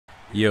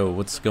Yo,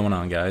 what's going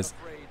on, guys?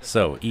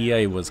 So,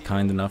 EA was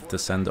kind enough to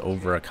send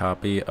over a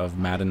copy of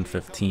Madden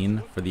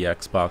 15 for the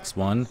Xbox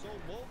One.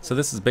 So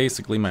this is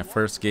basically my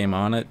first game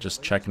on it,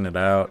 just checking it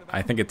out.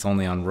 I think it's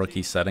only on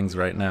rookie settings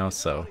right now,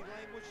 so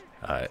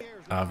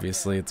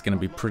obviously it's going to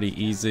be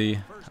pretty easy.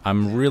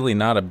 I'm really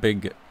not a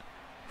big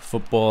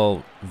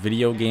football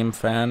video game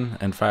fan.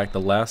 In fact, the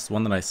last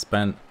one that I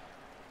spent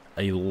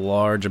a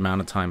large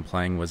amount of time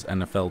playing was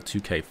NFL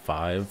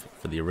 2K5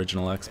 for the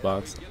original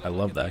Xbox. I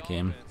love that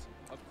game.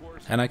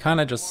 And I kind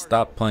of just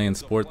stopped playing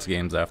sports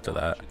games after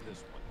that.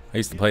 I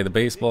used to play the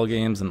baseball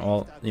games and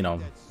all,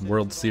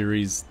 World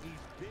Series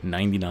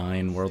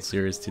 99, World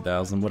Series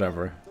 2000,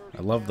 whatever.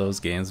 I love those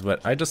games,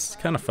 but I just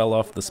kind of fell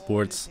off the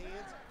sports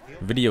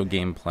video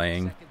game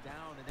playing.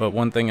 But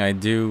one thing I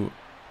do,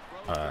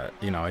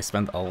 I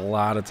spent a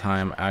lot of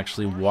time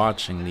actually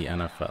watching the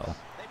NFL.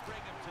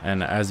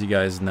 And as you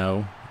guys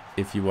know,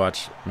 if you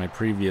watch my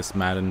previous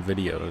Madden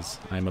videos,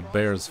 I'm a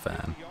Bears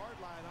fan,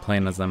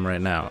 playing as them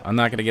right now. I'm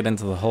not going to get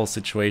into the whole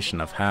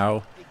situation of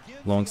how.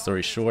 Long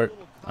story short,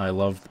 I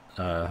loved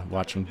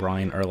watching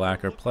Brian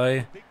Urlacher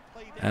play,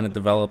 and it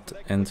developed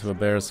into a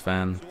Bears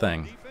fan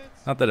thing.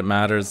 Not that it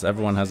matters,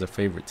 everyone has a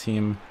favorite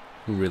team,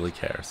 who really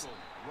cares?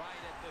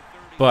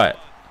 But,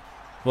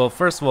 well,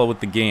 first of all, with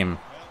the game,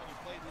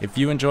 if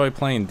you enjoy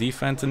playing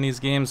defense in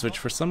these games, which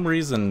for some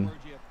reason,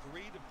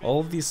 all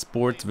of these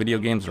sports video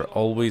games are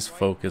always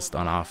focused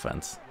on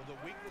offense.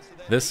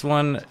 This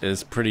one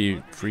is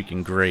pretty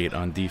freaking great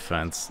on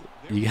defense.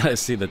 You gotta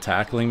see the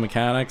tackling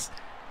mechanics.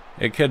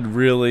 It could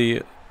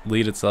really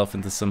lead itself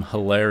into some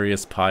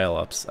hilarious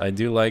pile-ups. I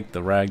do like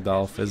the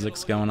ragdoll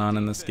physics going on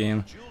in this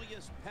game.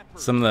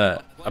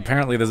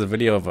 Apparently there's a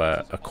video of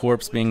a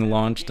corpse being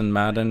launched in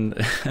Madden.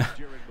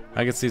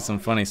 I could see some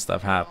funny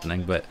stuff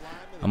happening, but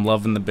I'm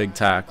loving the big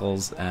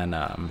tackles, and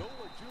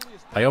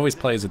I always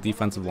play as a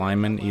defensive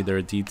lineman, either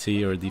a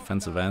DT or a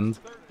defensive end.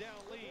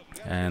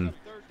 And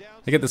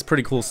they get this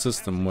pretty cool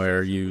system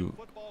where you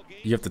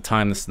have to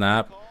time the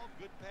snap,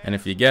 and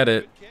if you get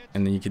it,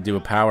 and then you could do a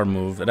power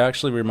move. It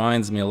actually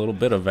reminds me a little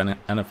bit of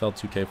NFL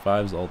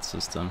 2K5's old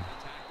system.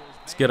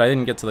 It's good. I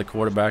didn't get to the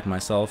quarterback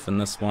myself in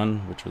this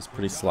one, which was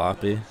pretty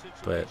sloppy,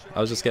 but I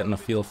was just getting a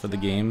feel for the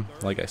game,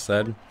 like I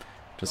said.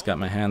 Just got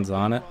my hands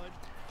on it.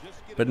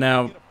 But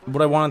now,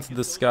 what I wanted to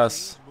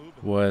discuss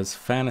was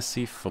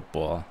fantasy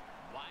football.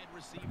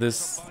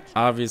 This,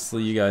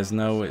 obviously, you guys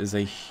know, is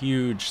a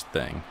huge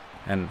thing,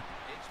 and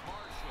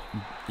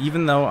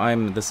even though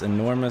I'm this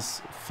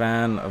enormous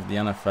fan of the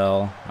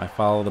NFL, I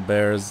follow the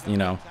Bears,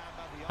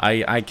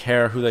 I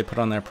care who they put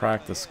on their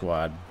practice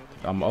squad.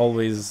 I'm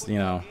always,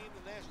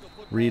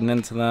 reading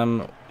into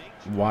them,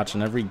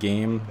 watching every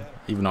game,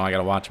 even though I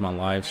gotta watch them on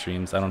live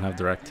streams. I don't have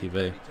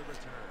DirecTV.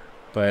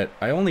 But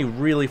I only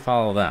really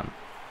follow them.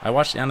 I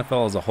watch the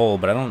NFL as a whole,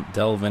 but I don't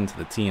delve into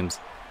the teams.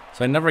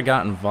 So I never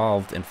got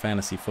involved in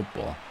fantasy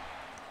football.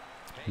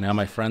 Now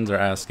my friends are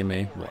asking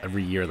me, well,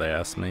 every year they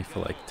ask me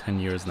for like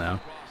 10 years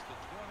now.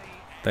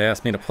 They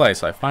asked me to play,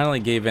 so I finally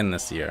gave in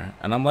this year.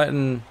 And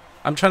I'm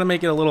trying to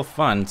make it a little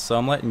fun, so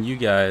I'm letting you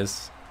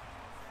guys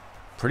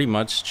pretty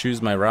much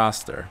choose my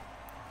roster.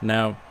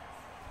 Now,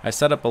 I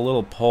set up a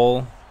little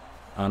poll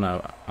on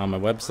my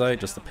website,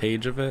 just a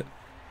page of it.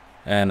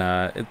 And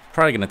it's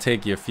probably going to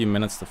take you a few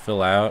minutes to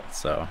fill out,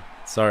 so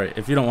sorry.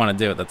 If you don't want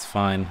to do it, that's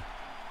fine.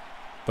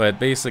 But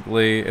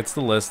basically, it's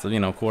the list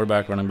of,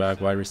 quarterback, running back,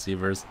 wide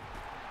receivers,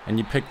 and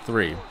you pick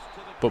 3.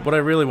 But what I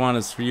really want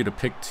is for you to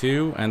pick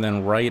 2 and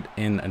then write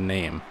in a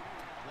name.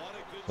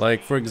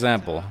 Like, for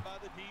example,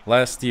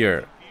 last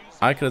year,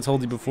 I could have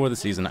told you before the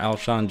season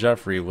Alshon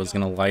Jeffrey was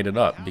going to light it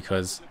up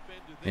because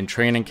in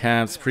training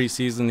camps,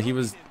 preseason, he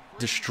was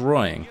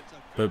destroying.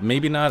 But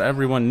maybe not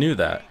everyone knew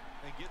that.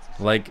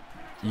 Like,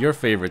 your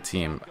favorite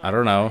team, I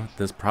don't know,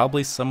 there's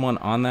probably someone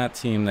on that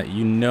team that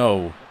you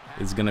know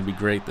is going to be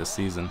great this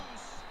season.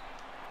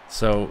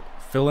 So,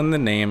 fill in the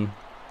name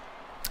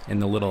in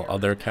the little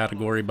other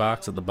category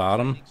box at the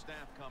bottom,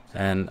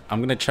 and I'm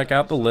going to check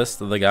out the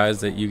list of the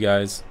guys that you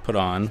guys put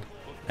on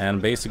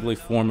and basically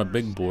form a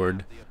big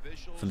board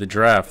for the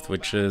draft,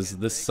 which is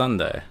this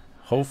Sunday.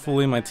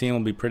 Hopefully my team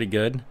will be pretty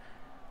good.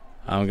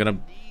 I'm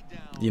going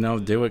to,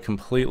 do it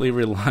completely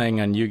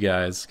relying on you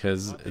guys,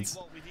 because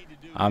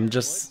I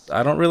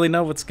don't really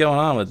know what's going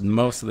on with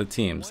most of the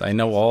teams. I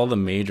know all the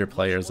major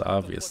players,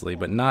 obviously,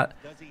 but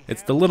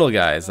it's the little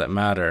guys that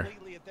matter.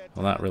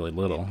 Well, not really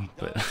little,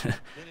 but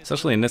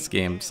especially in this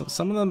game.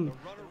 Some of them,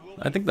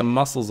 I think the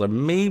muscles are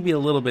maybe a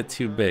little bit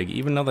too big,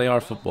 even though they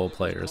are football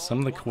players. Some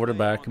of the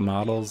quarterback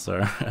models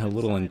are a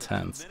little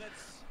intense.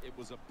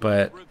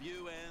 But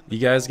you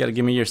guys got to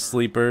give me your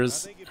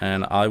sleepers,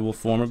 and I will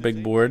form a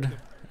big board,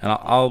 and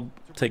I'll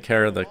take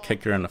care of the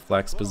kicker and the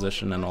flex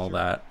position and all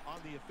that.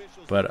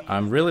 But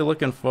I'm really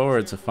looking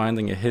forward to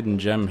finding a hidden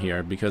gem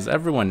here, because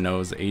everyone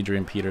knows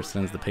Adrian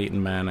Peterson's, the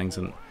Peyton Mannings,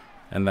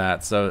 and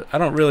that, so I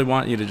don't really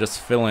want you to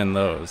just fill in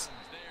those.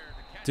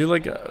 Do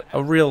like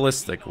a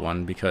realistic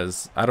one,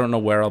 because I don't know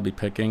where I'll be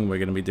picking. We're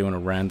going to be doing a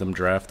random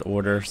draft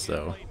order,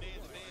 so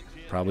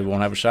probably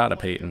won't have a shot at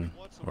Peyton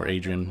or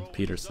Adrian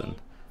Peterson.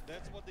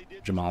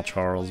 Jamal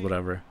Charles,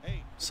 whatever.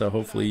 So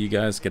hopefully you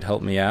guys could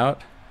help me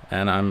out,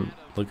 and I'm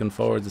looking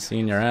forward to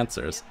seeing your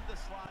answers.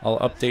 I'll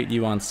update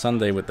you on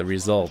Sunday with the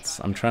results.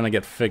 I'm trying to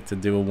get Fick to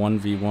do a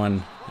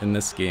 1v1 in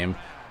this game.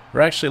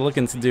 We're actually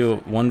looking to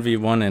do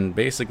 1v1 in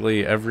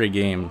basically every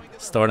game,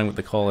 starting with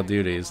the Call of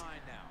Duties,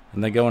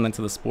 and then going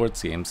into the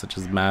sports games such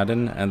as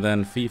Madden and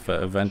then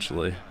FIFA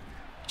eventually.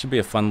 It should be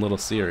a fun little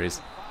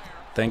series.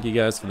 Thank you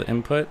guys for the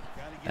input,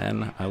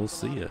 and I will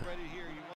see you.